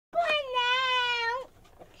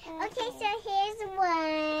Okay, so here's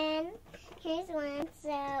one. Here's one.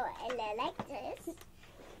 So I like this.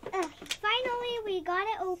 Finally, we got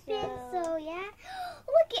it open. So yeah.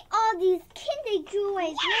 Look at all these Kinder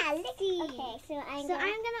Joys. Yeah, Let's see. Okay, so I'm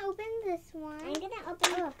gonna open this one. I'm gonna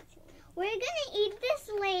open. We're gonna eat this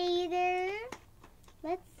later.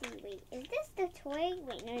 Let's see. Wait, is this the toy?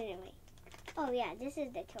 Wait, no, wait. Oh yeah, this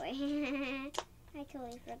is the toy. I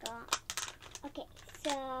totally forgot. Okay,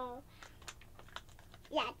 so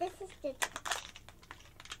yeah, this is the.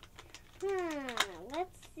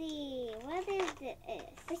 Let's see. What is this?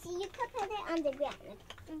 So see, you could put it on the ground.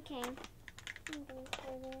 Okay. I'm gonna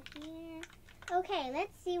put it here. Okay,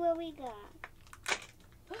 let's see what we got.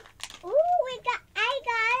 Ooh, I got a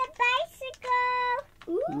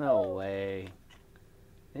bicycle. Ooh. No way.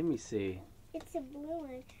 Let me see. It's a blue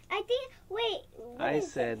one. I think. Wait. I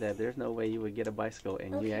said that there's no way you would get a bicycle,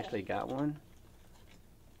 and you actually got one.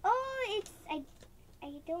 Oh, it's I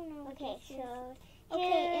don't know. Okay, so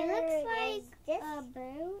okay, it looks like this. a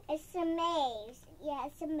boat. It's a maze. Yeah,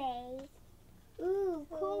 it's a maze. Ooh,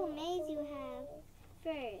 cool maze you have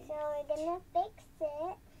first. So we're gonna fix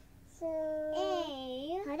it. So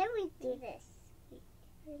how do we do this?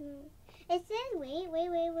 It says wait.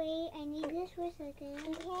 I need this for a second.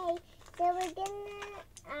 Okay, so we're gonna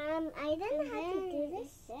I don't know how to do this.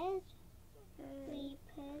 It says we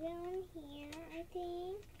put it on here, I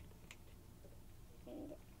think.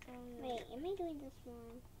 Wait, am I doing this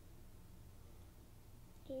wrong?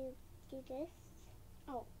 Do this?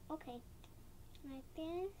 Oh, okay. Like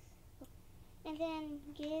this. And then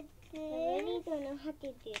get this. I really don't know how to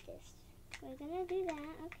do this. We're gonna do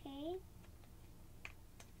that, okay.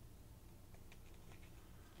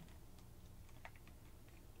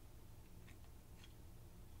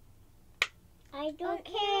 I don't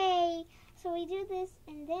Okay, so we do this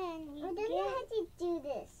and then we I don't know how to do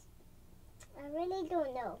this. I really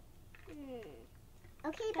don't know.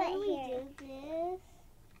 Okay, but How do we here. do this?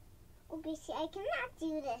 Okay, see, I cannot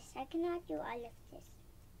do this. I cannot do all of this.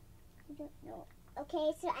 I don't know.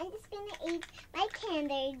 Okay, so I'm just gonna eat my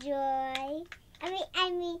Kinder Joy.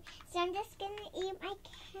 So I'm just gonna eat my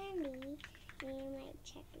candy and my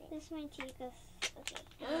chocolate. This is my Chica. Okay.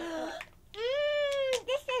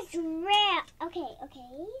 This is real. Okay,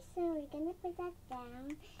 so we're gonna put that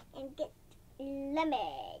down and get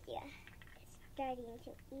lemon. It's starting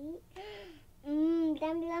to eat.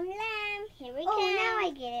 Dum. Here we go. Oh, now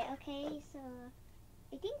I get it. Okay, so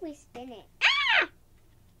I think we spin it. Ah!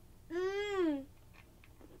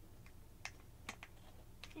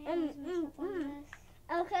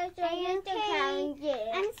 Okay, so Are you you have to okay? count it.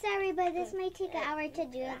 I'm sorry, but this might take an hour to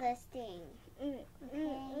do this thing.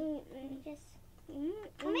 Just.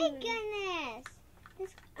 Oh my goodness!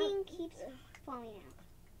 This thing keeps falling out.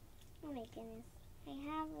 Oh my goodness! I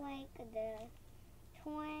have like the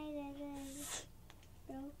toy that is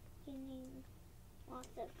broken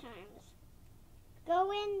lots of times.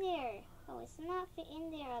 Go in there. Oh, it's not fit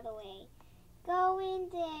in there all the way. Go in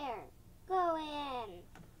there. Go in.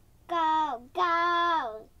 Go.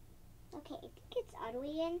 Okay, I think it's all the way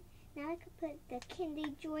in. Now I can put the Kinder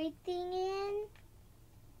Joy thing in.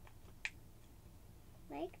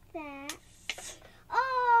 Like that.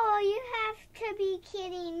 Oh, you have to be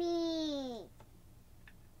kidding me.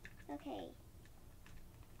 Okay.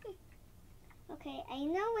 Okay, I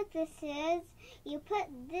know what this is. You put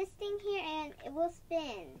this thing here and it will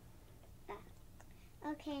spin.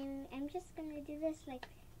 Okay, I'm just going to do this like,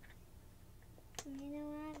 you know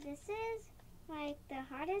what? This is like the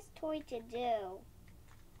hardest toy to do.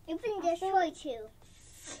 Even this toy too.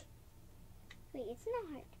 Wait, it's not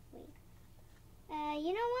hard. Wait.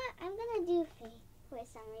 You know what? I'm gonna do fake for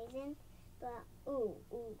some reason. But ooh,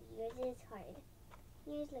 yours is hard.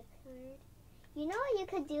 Yours looks hard. You know what? You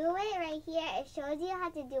could do it right here. It shows you how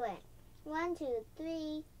to do it. 1, 2,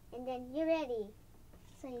 3, and then you're ready.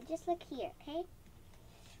 So you just look here, okay?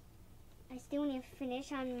 I still need to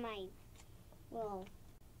finish on my little.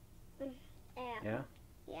 Yeah.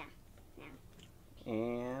 Yeah.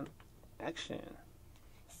 And action.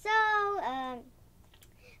 So,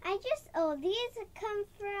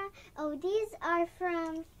 these are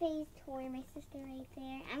from Faye's toy, my sister right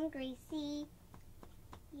there. I'm Gracie.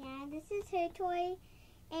 Yeah, this is her toy.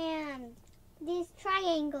 And these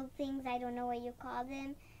triangle things, I don't know what you call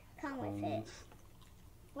them, come with it.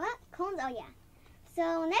 What? Cones? Oh, yeah.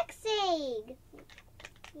 So, next egg.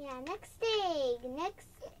 Yeah, next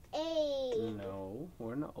egg. No,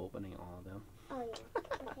 we're not opening all of them. Oh, yeah.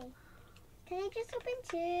 Okay. Can I just open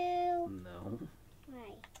 2? No.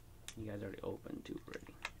 Why? You guys already opened 2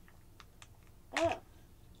 already. Oh.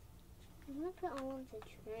 I'm going to put all of the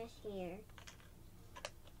trash here.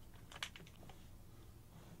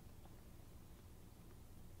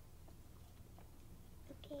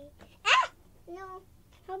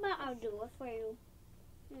 do it for you.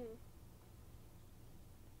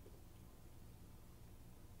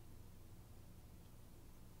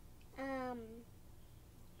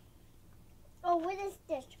 Oh, what is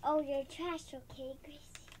this? Oh, your trash. Okay, Gracie.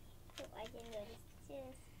 Oh, I didn't notice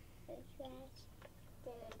this. The trash.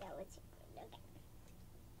 That was it. Okay.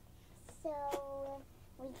 So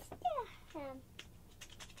we still have.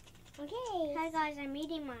 Okay. Hi guys, I'm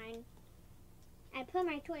eating mine. I put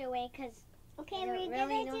my toy away because Okay, I don't we're really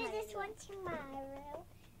gonna know do how to this do one it. tomorrow.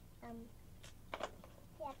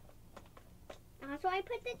 So I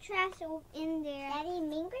put the trash in there. Daddy,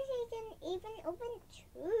 Mingrosy didn't even open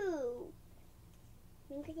two.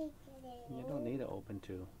 Mingrosy did it. You don't need to open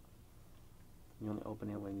two. You only open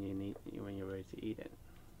it when you're ready to eat it.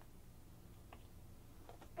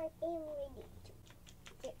 I am ready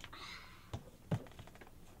to.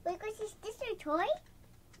 Wait, Gracie, is this your toy?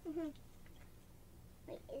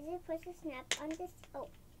 Wait, is it supposed to snap on this? Oh.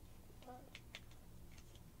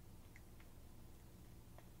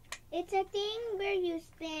 It's a thing where you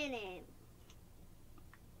spin it.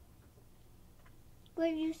 Where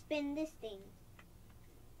you spin this thing.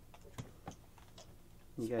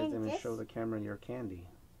 You guys Spin didn't this? show the camera your candy.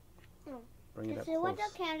 Oh. Bring it This up is what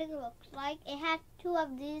close. the candy looks like. It has two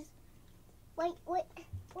of these. Wait, what?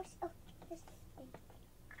 What's this thing?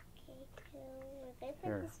 Okay, so we're gonna put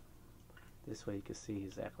Here. this. This way you can see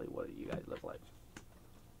exactly what you guys look like.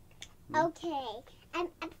 Okay, I'm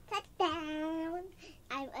upside down.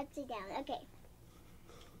 I'm upside down. Okay.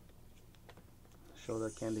 Show the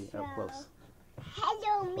candy up So- close.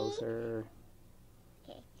 Hello, me. Closer.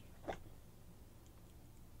 Okay.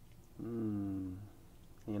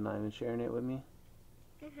 You're not even sharing it with me?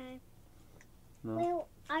 No? Well,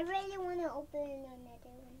 I really want to open another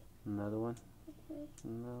one. Another one? Mhm.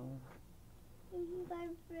 No. But I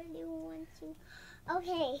really want to.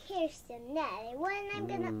 Okay, here's another one. I'm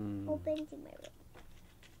gonna open tomorrow.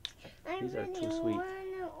 I These are really too sweet.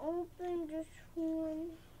 wanna open this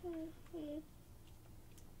one.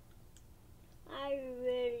 I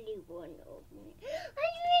really wanna open it. I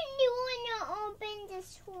really wanna open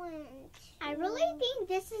this one. I really think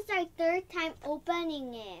this is our third time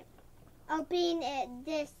opening it. Opening it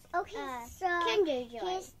this Okay, so Kinder Joy.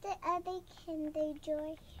 here's the other Kinder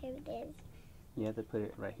Joy. Here it is. You have to put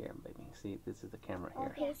it right here, baby. See, this is the camera here.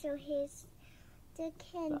 Okay, so here's the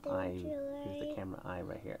Kinder The eye. Joy. Here's the camera eye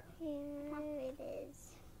right here. Here it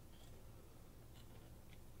is.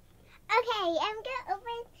 Okay, I'm gonna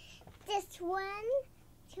open this one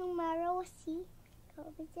tomorrow. See, I'll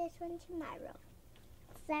open this one tomorrow.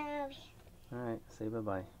 So, Alright, say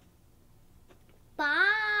bye-bye.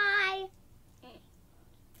 Bye.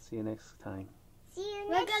 See you next time. see you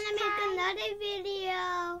We're next gonna time. make another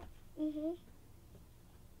video.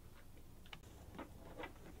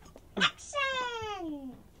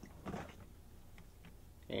 Action!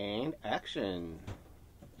 And action.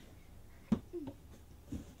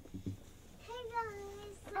 Hey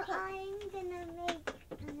guys, so Okay. I'm gonna make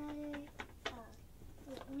another.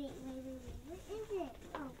 Wait, what is it?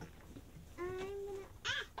 Oh, I'm gonna.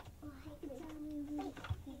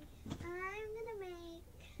 Oh, I'm gonna make.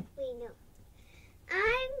 Wait, no.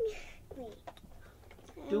 Wait.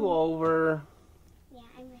 Do over. Yeah,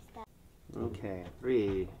 I messed up. Okay,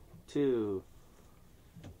 3, 2,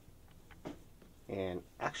 and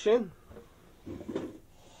action.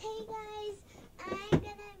 Hey guys, I'm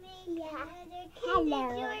gonna make another Hello.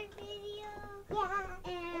 Kinder Joy video. Yeah,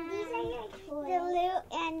 and these are your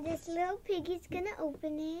toys. This little piggy's gonna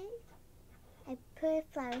open it. I put a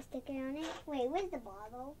flower sticker on it. Wait, where's the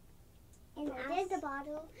bottle? And There's the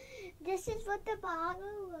bottle. This is what the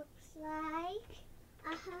bottle looks like.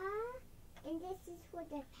 And this is what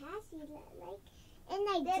the passy look like. And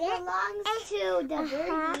I That did. belongs to the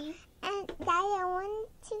birdie. And Daddy, I want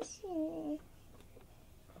to see.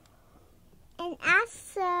 And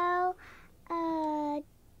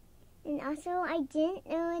also, I didn't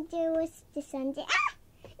know there was this on there. Ah!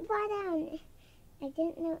 It brought down. I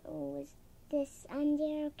didn't know it was this on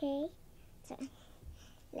there. Okay, so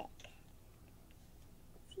look.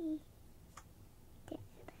 See.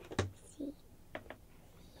 See.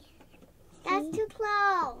 That's too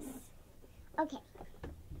close. Okay.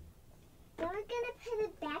 Then we're gonna put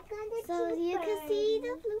it back on the So you can see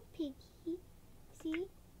the blue piggy. See?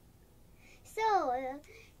 So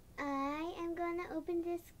I am gonna open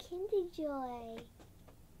this Kinder Joy.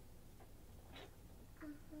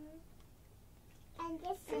 And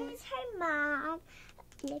this is her mom.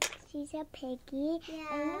 Look, she's a piggy. Yeah,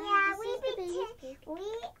 Yeah, this we is the baby pretend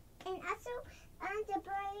and also the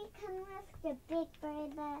bird comes with the big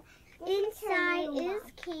bird. The Inside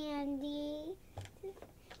is candy.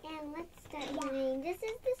 And let's start doing. This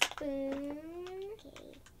is the spoon.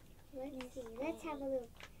 Okay. Let's see. Let's have a little.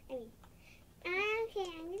 Okay,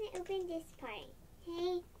 I'm gonna open this part.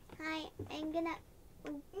 Hey, hi. I'm gonna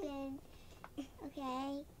open.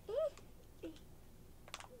 Okay.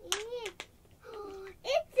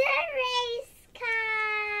 It's a race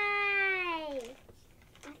car!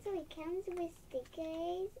 Also, it comes with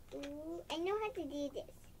stickers. Ooh, I know how to do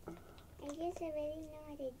this. I just already know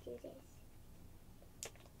how to do this.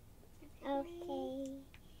 Okay.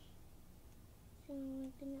 So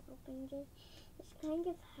I'm gonna open this. It's kind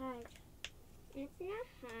of hard. It's not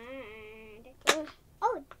hard.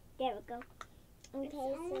 Oh, there we go. Okay, It's so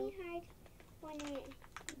only hard when it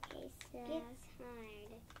okay, so gets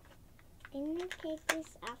hard. I'm gonna take this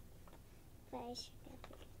off first.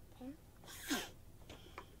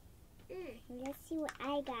 Let's see what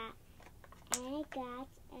I got. I got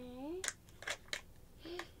a.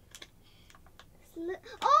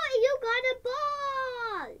 Oh, you got a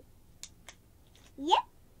ball! Yep,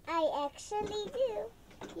 I actually do.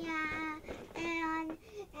 Yeah, and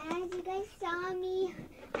as you guys saw me,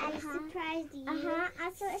 I surprised you.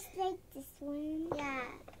 Also, it's like this one. Yeah.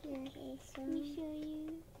 Okay, so Let me show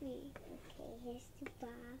you. Wait. okay, here's the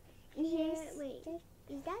ball. And here, Here's wait. the-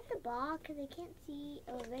 Is that the ball? Because I can't see.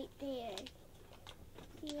 Oh, right there.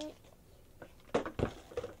 See it?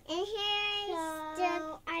 And here's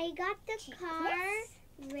So I got the checklist. car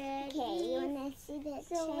ready. Okay, you wanna see the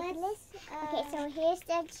So checklist? let's. Okay, so here's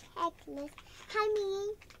the checklist.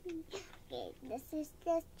 Honey. Okay, this is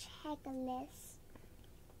the checklist.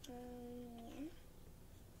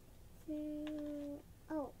 Yeah.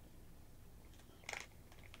 Oh.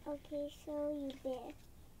 Okay, so you build.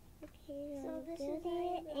 Okay, So this build is how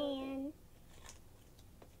you it build and.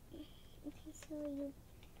 Okay, so you.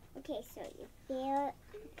 Okay, so you build.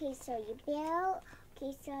 Okay, so you build.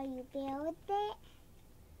 Okay, so you build it.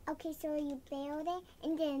 Okay, so you build it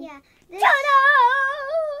and then. Yeah. Ta-da!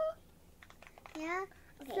 Yeah.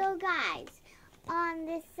 Okay. So guys, on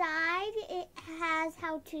this side it has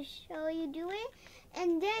how to show you do it,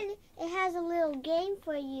 and then it has a little game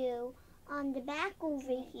for you on the back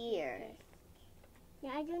over here.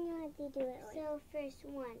 Yeah, I don't know how to do it. So first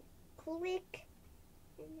one, click,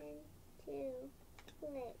 and then two,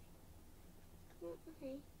 click. Oh,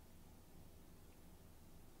 okay.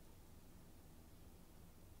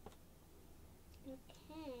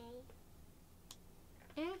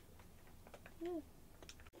 Okay.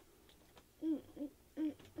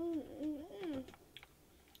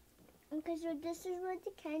 Okay, so this is what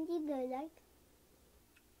the candy look like.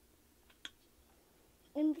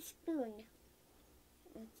 In the spoon.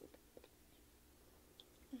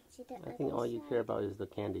 I think all you care about is the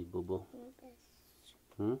candy, Boo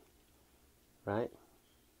Boo. Right?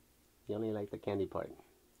 You only like the candy part.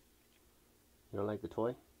 You don't like the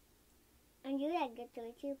toy? And you like the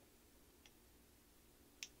toy too.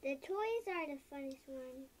 The toys are the funnest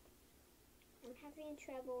one. I'm having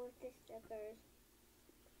trouble with the stickers.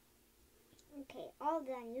 Okay, all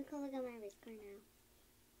done. You can look at my race car now.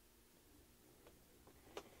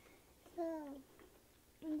 So,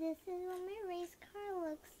 this is what my race car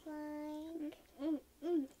looks like.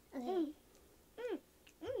 Okay.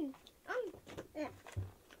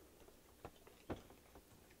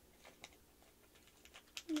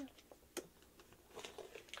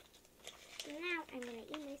 Now I'm gonna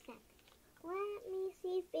eat my snack. Let me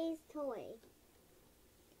see Faye's toy.